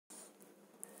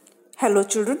Hello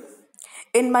children.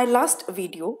 In my last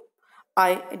video,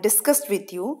 I discussed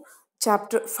with you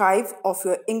chapter 5 of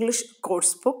your English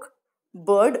course book,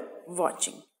 Bird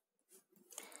Watching.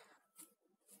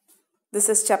 This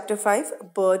is chapter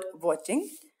 5, Bird Watching,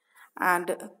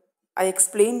 and I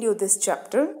explained you this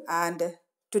chapter, and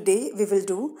today we will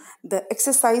do the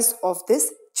exercise of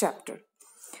this chapter.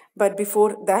 But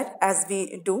before that, as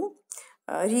we do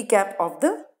a recap of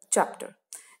the chapter.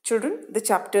 Children, the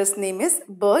chapter's name is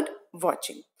Bird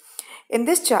Watching. In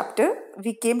this chapter,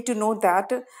 we came to know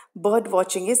that bird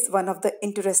watching is one of the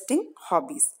interesting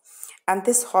hobbies, and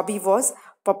this hobby was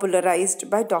popularized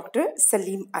by Dr.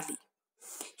 Salim Ali.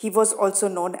 He was also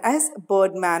known as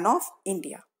Birdman of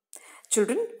India.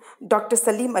 Children, Dr.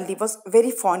 Salim Ali was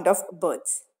very fond of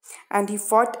birds, and he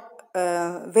fought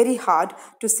very hard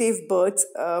to save birds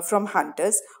from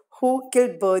hunters who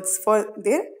killed birds for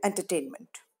their entertainment.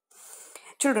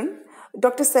 Children,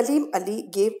 Dr. Salim Ali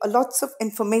gave a lots of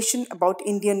information about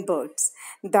Indian birds.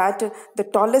 That the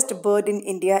tallest bird in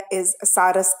India is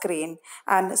Sarus crane,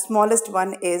 and smallest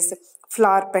one is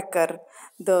flower pecker.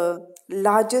 The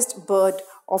largest bird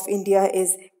of India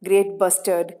is great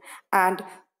bustard, and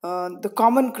the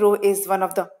common crow is one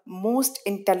of the most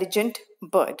intelligent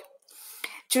bird.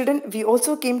 Children, we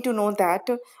also came to know that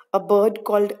a bird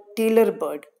called tailor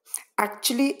bird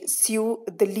actually sew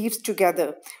the leaves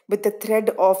together with a thread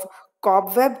of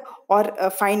cobweb or a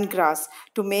fine grass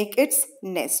to make its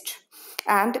nest.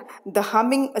 And the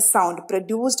humming sound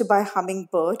produced by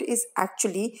hummingbird is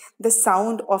actually the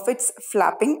sound of its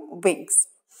flapping wings.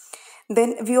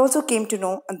 Then we also came to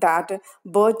know that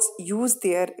birds use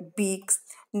their beaks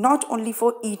not only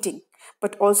for eating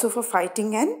but also for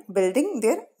fighting and building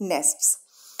their nests.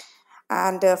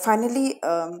 And finally,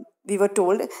 we were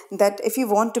told that if you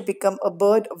want to become a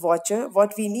bird watcher,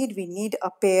 what we need a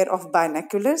pair of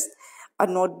binoculars, a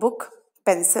notebook,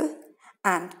 pencil,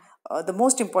 and the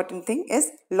most important thing is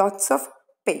lots of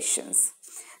patience.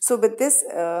 So with this,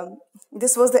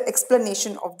 this was the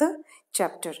explanation of the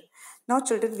chapter. Now,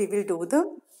 children, we will do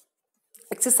the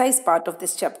exercise part of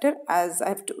this chapter. As I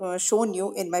have shown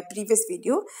you in my previous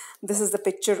video, this is the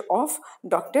picture of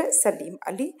Dr. Salim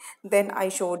Ali. Then I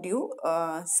showed you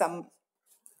some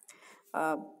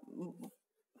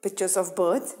pictures of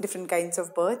birds, different kinds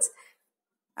of birds.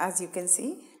 As you can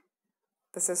see,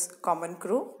 this is common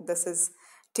crow, this is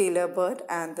tailor bird,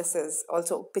 and this is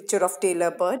also picture of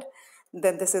tailor bird.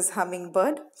 Then this is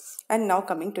hummingbird. And now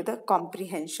coming to the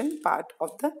comprehension part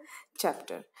of the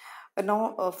chapter.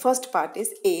 Now, first part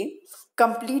is A.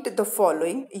 Complete the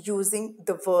following using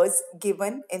the words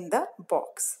given in the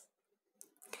box.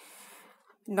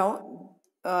 Now,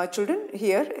 children,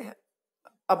 here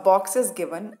a box is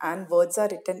given and words are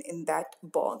written in that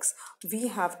box. We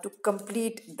have to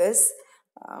complete this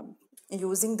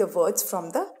using the words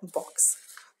from the box.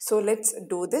 So let's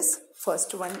do this.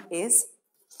 First one is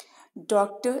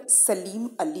Dr.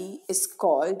 Salim Ali is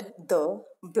called the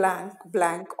blank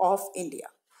blank of India.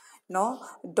 Now,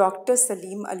 Dr.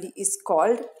 Salim Ali is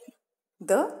called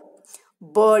the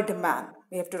Birdman.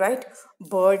 We have to write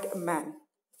Birdman.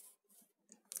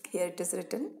 Here it is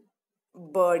written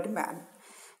Birdman.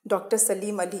 Dr.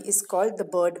 Salim Ali is called the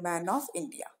Birdman of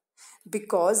India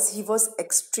because he was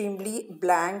extremely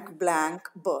blank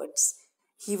birds.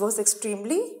 He was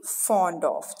extremely fond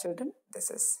of, children,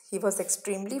 he was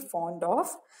extremely fond of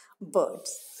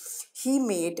birds. He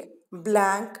made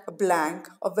blank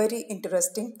a very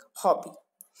interesting hobby.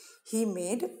 He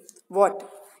made what?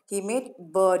 He made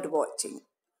bird watching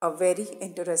a very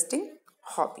interesting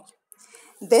hobby.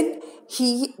 Then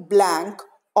he blank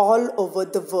all over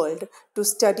the world to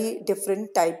study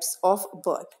different types of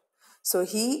bird. So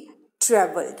he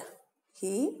traveled.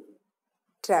 He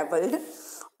traveled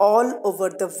all over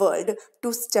the world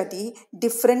to study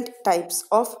different types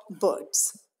of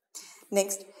birds.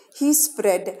 Next, he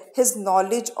spread his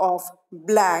knowledge of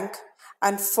blank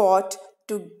and fought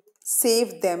to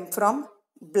save them from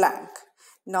blank.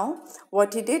 Now,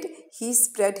 what he did? He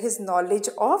spread his knowledge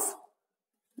of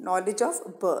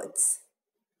birds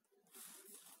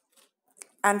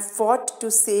and fought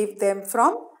to save them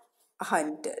from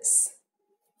hunters.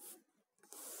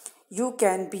 You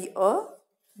can be a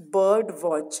bird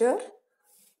watcher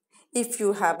if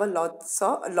you have a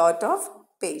lot of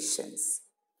patience.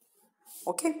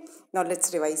 Okay, now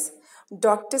let's revise.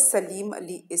 Dr. Salim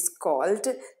Ali is called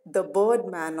the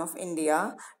Birdman of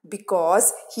India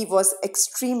because he was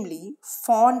extremely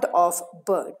fond of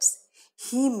birds.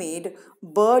 He made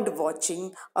bird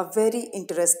watching a very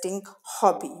interesting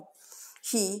hobby.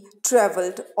 He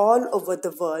traveled all over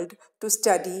the world to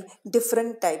study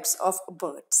different types of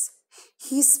birds.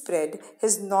 He spread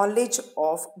his knowledge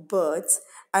of birds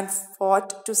and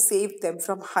fought to save them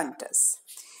from hunters.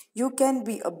 You can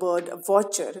be a bird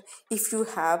watcher if you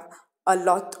have a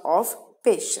lot of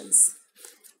patience.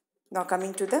 Now,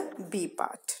 coming to the B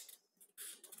part.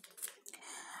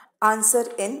 Answer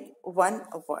in one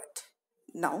word.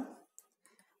 Now,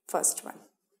 first one.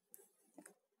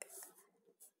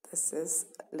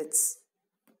 Let's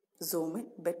zoom in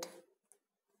a bit.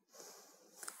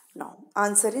 Now,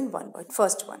 answer in one word.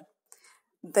 First one.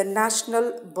 The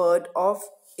national bird of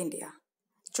India.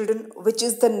 Children, which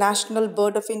is the national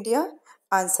bird of India?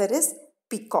 Answer is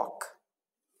peacock.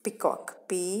 Peacock.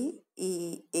 Peacock.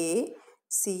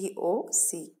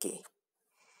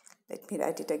 Let me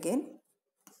write it again.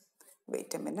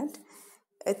 Wait a minute.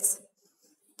 It's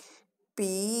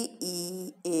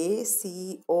Peacock.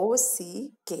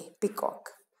 Peacock.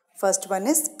 First one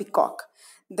is peacock.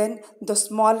 Then the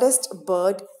smallest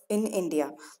bird in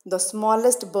India. The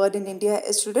smallest bird in India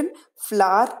is, children,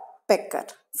 flower pecker.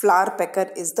 Flower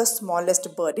pecker is the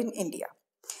smallest bird in India.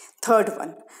 Third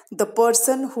one, the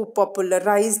person who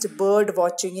popularized bird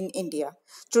watching in India.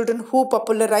 Children, who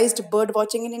popularized bird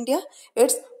watching in India?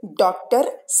 It's Dr.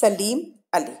 Salim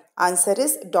Ali. Answer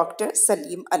is Dr.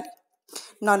 Salim Ali.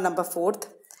 Now, number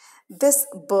fourth, this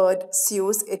bird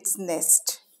sews its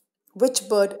nest. Which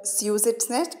bird sews its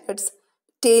nest? It's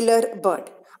tailor bird.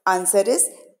 Answer is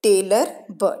tailor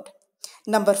bird.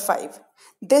 Number five,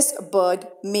 this bird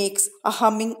makes a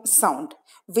humming sound.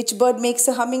 Which bird makes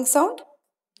a humming sound?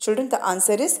 Children, the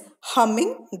answer is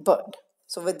hummingbird.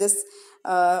 So with this,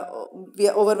 we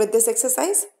are over with this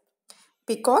exercise.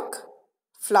 Peacock,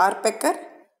 flower pecker,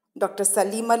 Dr.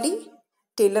 Salim Ali,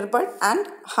 tailor bird and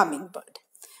hummingbird.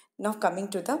 Now coming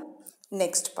to the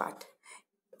next part.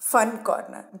 Fun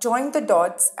corner. Join the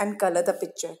dots and color the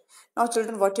picture. Now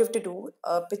children, what you have to do,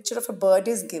 a picture of a bird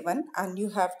is given and you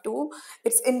have to,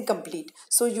 it's incomplete.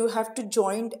 So you have to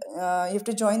join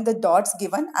the dots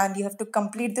given and you have to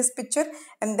complete this picture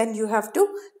and then you have to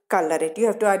color it. You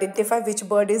have to identify which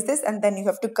bird is this and then you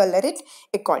have to color it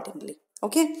accordingly.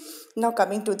 Okay. Now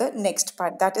coming to the next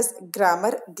part, that is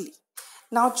grammar glee.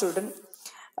 Now children,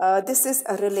 this is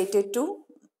related to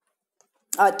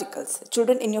articles.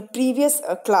 Children, in your previous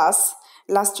class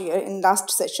last year, in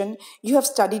last session, you have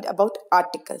studied about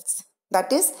articles.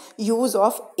 That is use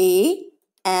of a,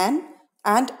 an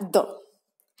and the.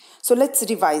 So let's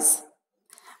revise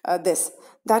this.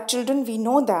 That children, we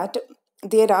know that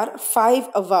there are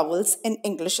 5 vowels in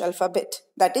English alphabet.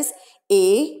 That is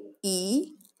A,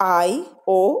 E, I,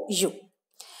 O, U.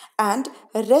 And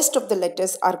rest of the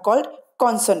letters are called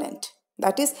consonant.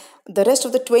 That is, the rest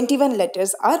of the 21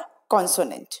 letters are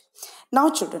consonant. Now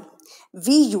children,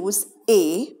 we use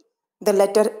A, the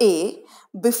letter A,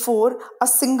 before a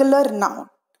singular noun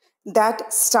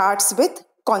that starts with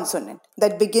consonant,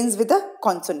 that begins with a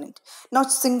consonant. Now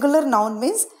singular noun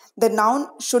means the noun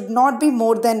should not be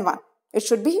more than one. It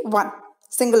should be one,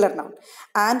 singular noun.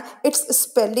 And its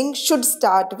spelling should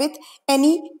start with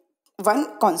any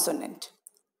one consonant.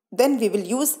 Then we will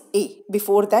use A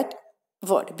before that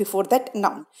word, before that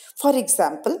noun. For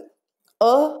example,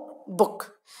 a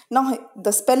book. Now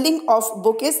the spelling of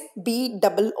book is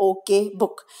B-O-O-K,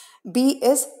 book. B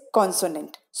is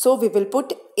consonant. So we will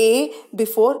put A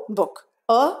before book.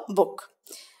 A book.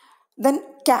 Then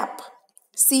cap.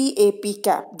 C-A-P,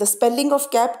 cap. The spelling of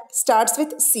cap starts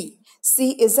with C.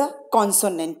 C is a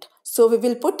consonant. So we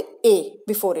will put A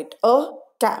before it. A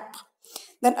cap.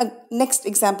 Then next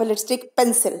example, let's take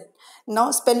pencil.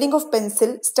 Now spelling of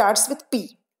pencil starts with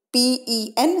P.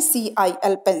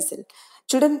 P-E-N-C-I-L, pencil.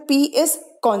 Children, P is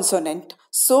consonant.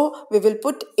 So we will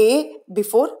put A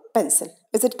before pencil.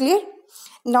 Is it clear?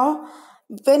 Now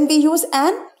when we use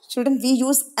an, children, we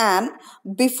use an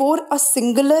before a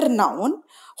singular noun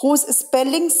whose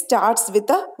spelling starts with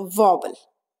a vowel.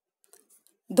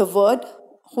 The word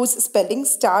whose spelling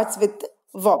starts with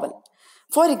vowel.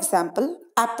 For example,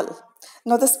 apple.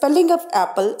 Now the spelling of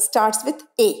apple starts with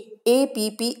A.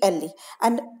 A-P-P-L-E.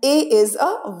 And A is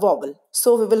a vowel.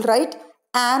 So we will write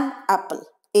an apple.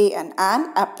 A and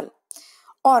an apple.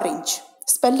 Orange.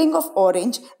 Spelling of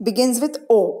orange begins with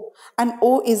O. And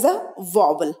O is a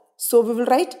vowel. So we will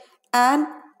write an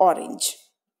orange.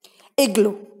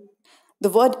 Igloo. The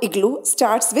word igloo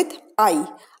starts with I.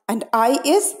 And I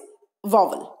is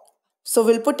vowel. So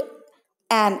we'll put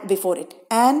an before it.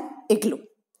 An igloo.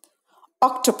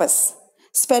 Octopus.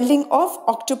 Spelling of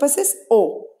octopus is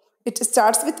O. It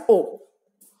starts with O.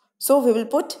 So we will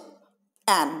put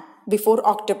an before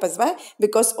octopus. Why?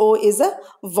 Because O is a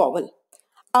vowel.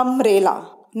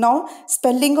 Umbrella. Now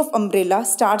spelling of umbrella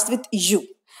starts with U.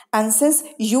 And since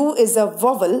U is a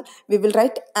vowel, we will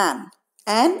write an.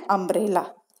 An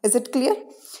umbrella. Is it clear?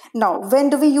 Now, when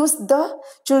do we use the?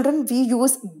 Children, we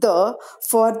use the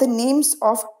for the names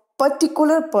of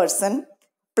particular person,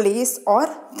 place or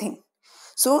thing.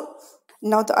 So,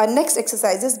 now our next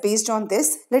exercise is based on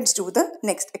this. Let's do the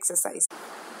next exercise.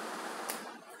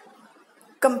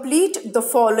 Complete the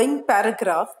following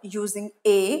paragraph using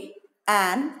a,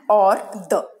 an or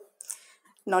the.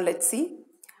 Now let's see.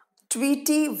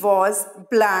 Tweety was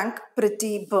blank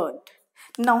pretty bird.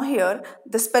 Now here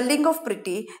the spelling of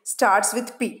pretty starts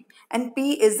with P and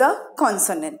P is a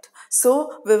consonant.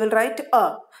 So we will write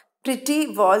a. Tweety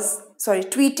was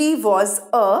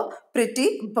a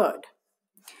pretty bird.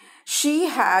 She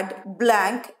had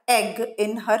blank egg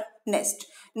in her nest.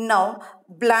 Now,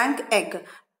 blank egg.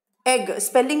 Egg,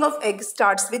 spelling of egg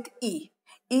starts with E.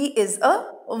 E is a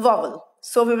vowel.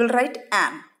 So we will write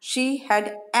an. She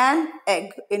had an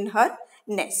egg in her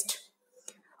nest.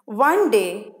 One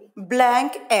day,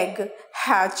 blank egg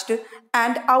hatched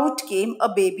and out came a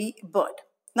baby bird.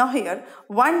 Now here,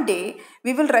 one day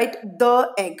we will write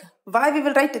the egg. Why we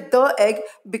will write the egg?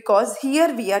 Because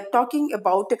here we are talking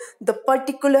about the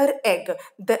particular egg.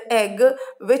 The egg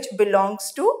which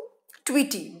belongs to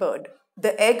Tweety bird.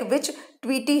 The egg which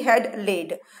Tweety had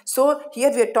laid. So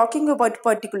here we are talking about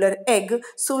particular egg.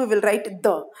 So we will write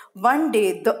the. One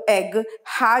day the egg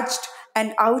hatched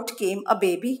and out came a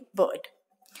baby bird.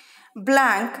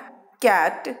 Blank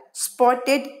cat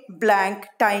spotted blank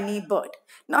tiny bird.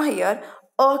 Now here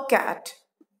a cat,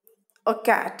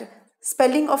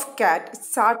 spelling of cat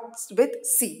starts with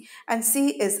C and C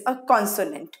is a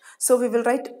consonant. So we will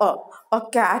write a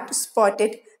cat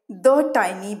spotted the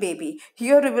tiny baby.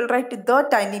 Here we will write the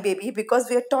tiny baby because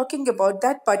we are talking about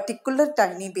that particular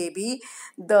tiny baby,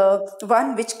 the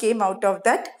one which came out of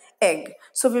that egg.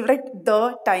 So we will write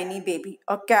the tiny baby.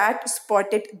 A cat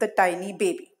spotted the tiny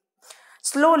baby.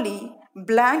 Slowly,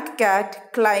 blank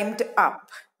cat climbed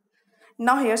up.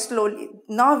 Now here slowly,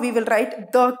 now we will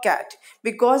write the cat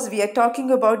because we are talking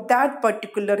about that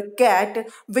particular cat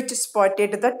which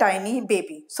spotted the tiny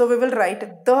baby. So we will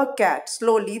write the cat.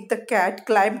 Slowly the cat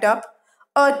climbed up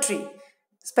a tree.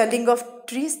 Spelling of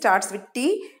tree starts with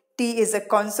T. T is a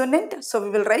consonant, so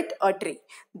we will write a tree.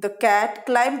 The cat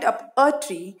climbed up a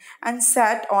tree and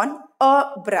sat on a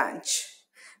branch.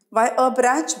 Why a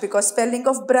branch? Because spelling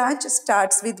of branch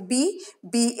starts with B.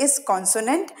 B is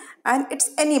consonant and it's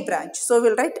any branch. So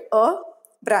we'll write a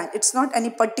branch. It's not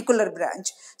any particular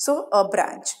branch. So a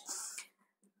branch.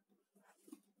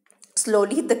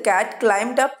 Slowly the cat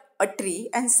climbed up a tree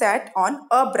and sat on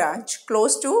a branch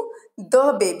close to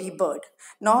the baby bird.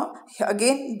 Now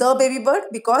again the baby bird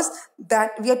because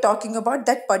that we are talking about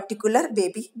that particular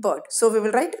baby bird. So we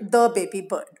will write the baby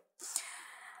bird.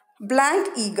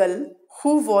 Blank eagle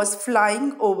who was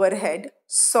flying overhead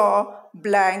saw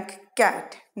blank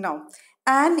cat. Now,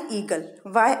 an eagle.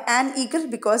 Why an eagle?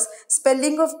 Because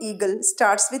spelling of eagle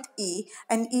starts with E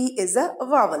and E is a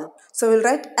vowel. So we'll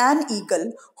write an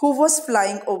eagle who was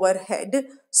flying overhead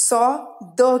saw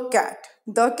the cat.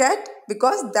 The cat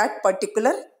because that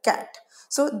particular cat.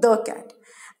 So the cat.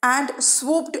 And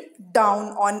swooped down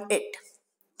on it.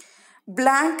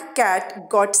 Blank cat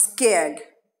got scared.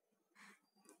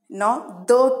 Now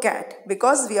the cat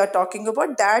because we are talking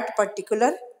about that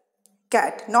particular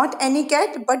cat, not any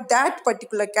cat but that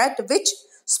particular cat which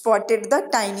spotted the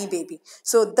tiny baby.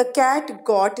 So the cat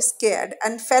got scared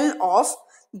and fell off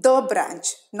the branch.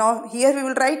 Now here we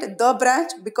will write the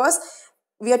branch because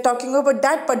we are talking about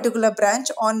that particular branch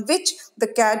on which the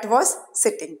cat was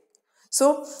sitting.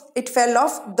 So it fell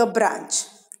off the branch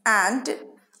and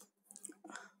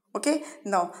okay,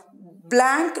 now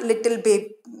blank little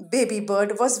baby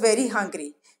bird was very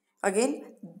hungry. Again,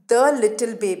 the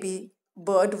little baby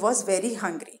bird was very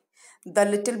hungry. The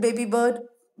little baby bird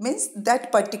means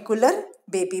that particular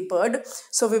baby bird.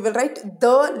 So we will write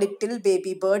the little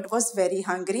baby bird was very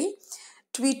hungry.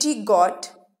 Tweety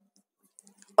got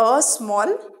a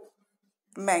small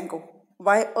mango.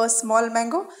 Why a small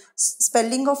mango?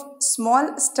 Spelling of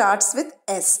small starts with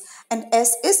S and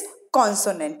S is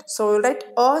consonant. So we'll write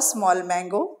a small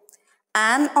mango.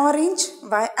 An orange.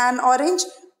 Why an orange?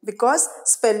 Because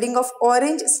spelling of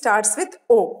orange starts with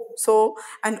O. So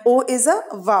and O is a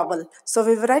vowel. So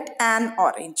we will write an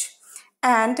orange.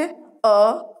 And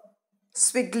a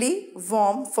squiggly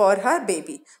worm for her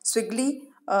baby.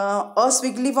 A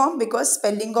squiggly worm because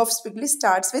spelling of squiggly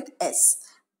starts with S.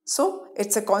 So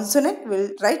it's a consonant,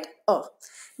 we'll write a.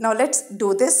 Now let's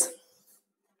do this.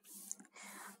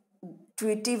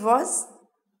 Tweety was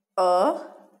a,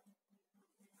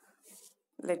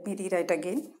 let me rewrite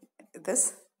again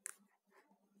this.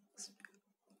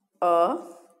 A,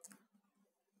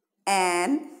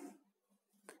 an,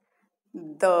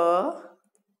 the,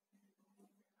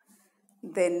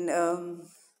 then a,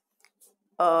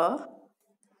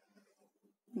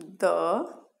 the,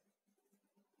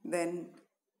 then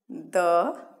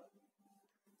the,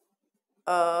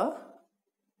 a,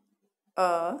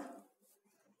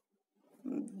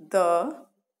 the,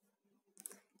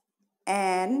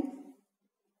 and,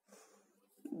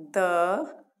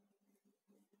 the,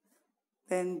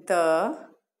 then the,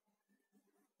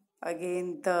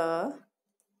 again the,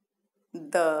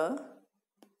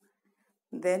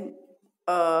 then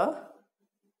a,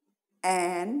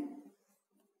 and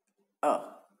a.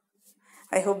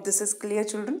 I hope this is clear,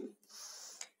 children.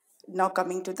 Now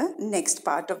coming to the next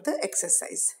part of the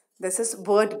exercise. This is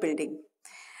word building.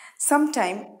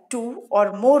 Sometimes two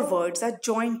or more words are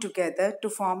joined together to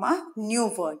form a new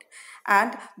word,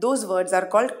 and those words are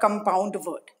called compound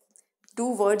word.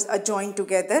 Two words are joined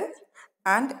together,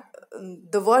 and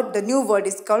the new word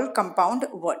is called compound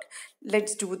word.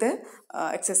 Let's do the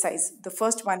exercise. The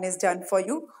first one is done for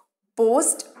you.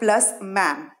 Post plus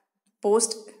man.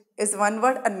 Post is one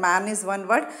word and man is one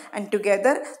word, and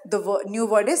together the new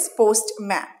word is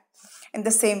postman. In the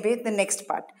same way, the next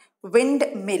part,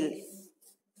 windmill.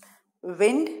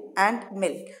 Wind and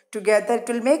mill. Together it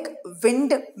will make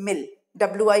windmill.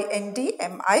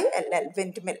 W-I-N-D-M-I-L-L.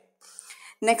 Windmill.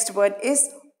 Next word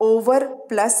is over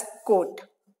plus coat.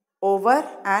 Over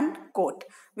and coat.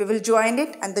 We will join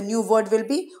it and the new word will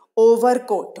be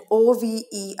overcoat.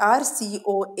 O-V-E-R-C-O-A-T.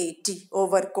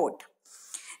 Overcoat.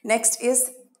 Next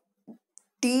is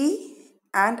tea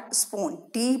and spoon.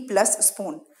 Tea plus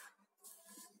spoon.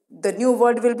 The new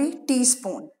word will be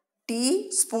teaspoon.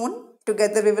 Teaspoon.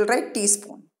 Together we will write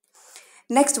teaspoon.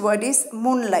 Next word is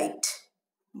moonlight.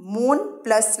 Moon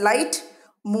plus light,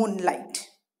 moonlight.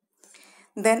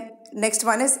 Then next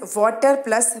one is water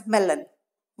plus melon.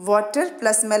 Water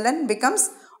plus melon becomes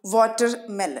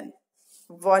watermelon.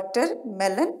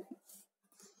 Watermelon.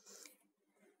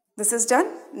 This is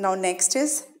done. Now next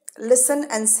is listen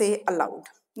and say aloud.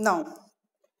 Now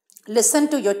listen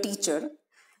to your teacher.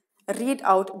 Read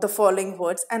out the following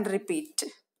words and repeat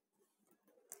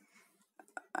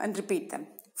them.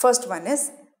 First one is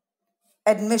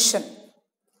admission.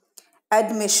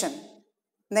 Admission.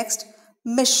 Next,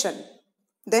 mission.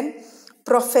 Then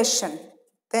profession.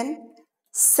 Then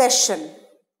session.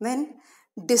 Then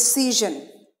decision.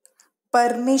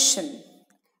 Permission.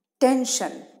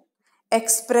 Tension.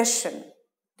 Expression.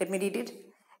 Let me read it.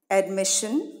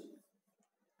 Admission.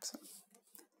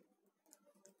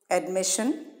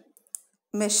 Admission.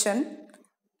 Mission.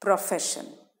 Profession.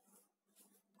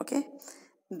 Okay.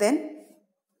 Then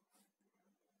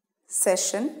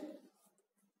session.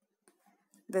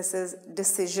 This is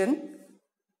decision,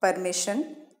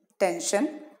 permission,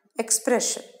 tension,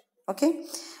 expression. Okay.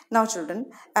 Now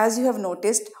children, as you have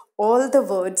noticed, all the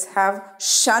words have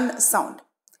shun sound.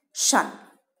 Shun.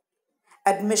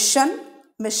 Admission,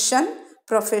 mission,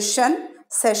 profession,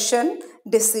 session,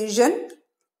 decision,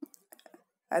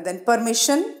 then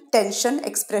permission, tension,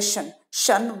 expression.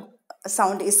 Shun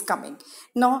sound is coming.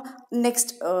 Now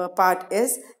next part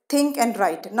is think and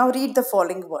write. Now read the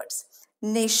following words.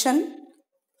 Nation.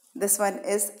 This one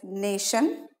is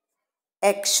nation,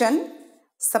 action,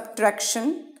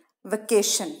 subtraction,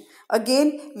 vacation.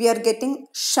 Again, we are getting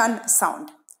shun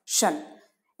sound. Shun.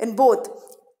 In both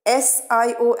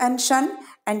S-I-O-N shun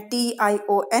and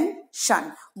T-I-O-N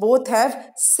shun. Both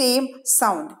have same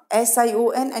sound.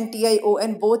 S-I-O-N and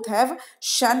T-I-O-N both have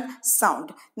shun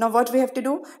sound. Now what we have to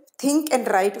do? Think and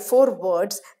write 4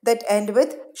 words that end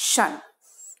with shun.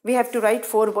 We have to write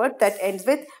 4 words that ends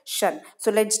with shun.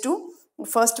 So let's do.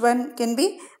 First one can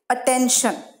be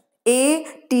attention.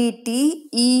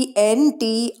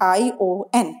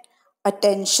 A-T-T-E-N-T-I-O-N.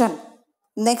 Attention.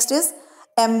 Next is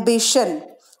ambition.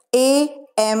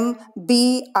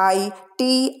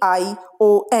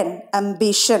 A-M-B-I-T-I-O-N.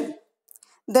 Ambition.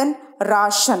 Then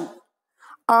ration.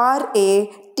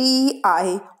 R-A-T-I-O-N.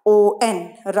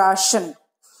 Ration.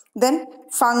 Then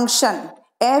function.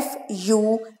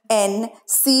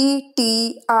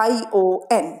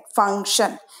 F-U-N-C-T-I-O-N.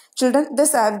 Function. Children,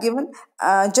 this I have given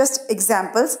just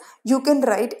examples. You can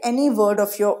write any word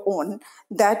of your own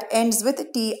that ends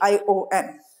with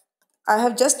T-I-O-N. I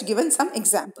have just given some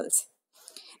examples.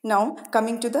 Now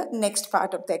coming to the next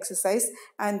part of the exercise,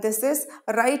 and this is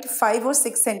write 5 or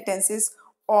 6 sentences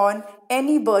on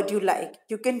any bird you like.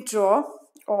 You can draw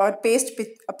or paste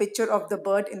a picture of the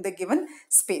bird in the given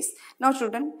space. Now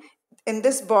children, in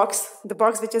this box, the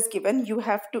box which is given, you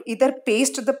have to either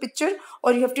paste the picture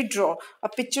or you have to draw a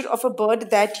picture of a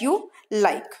bird that you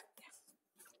like.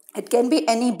 It can be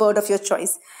any bird of your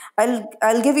choice.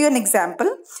 I'll give you an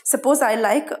example. Suppose I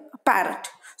like parrot.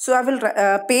 So I will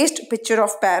paste picture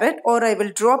of parrot, or I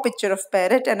will draw picture of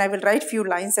parrot and I will write few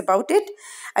lines about it.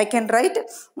 I can write,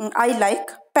 I like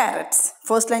parrots.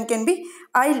 First line can be,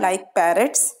 I like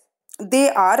parrots. They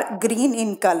are green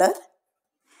in color.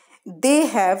 They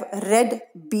have red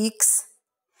beaks.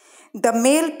 The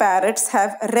male parrots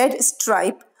have red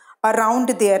stripe around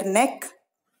their neck.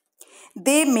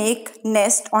 They make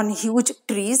nest on huge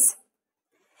trees.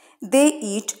 They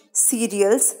eat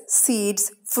cereals,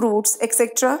 seeds, fruits,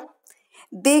 etc.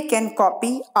 They can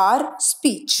copy our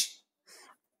speech.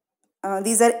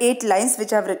 These are 8 lines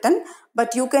which I have written,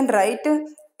 but you can write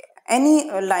any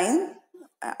line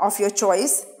of your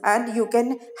choice, and you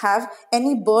can have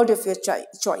any bird of your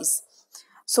choice.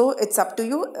 So it's up to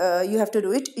you. You have to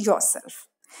do it yourself.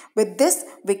 With this,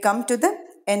 we come to the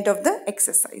end of the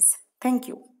exercise. Thank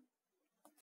you.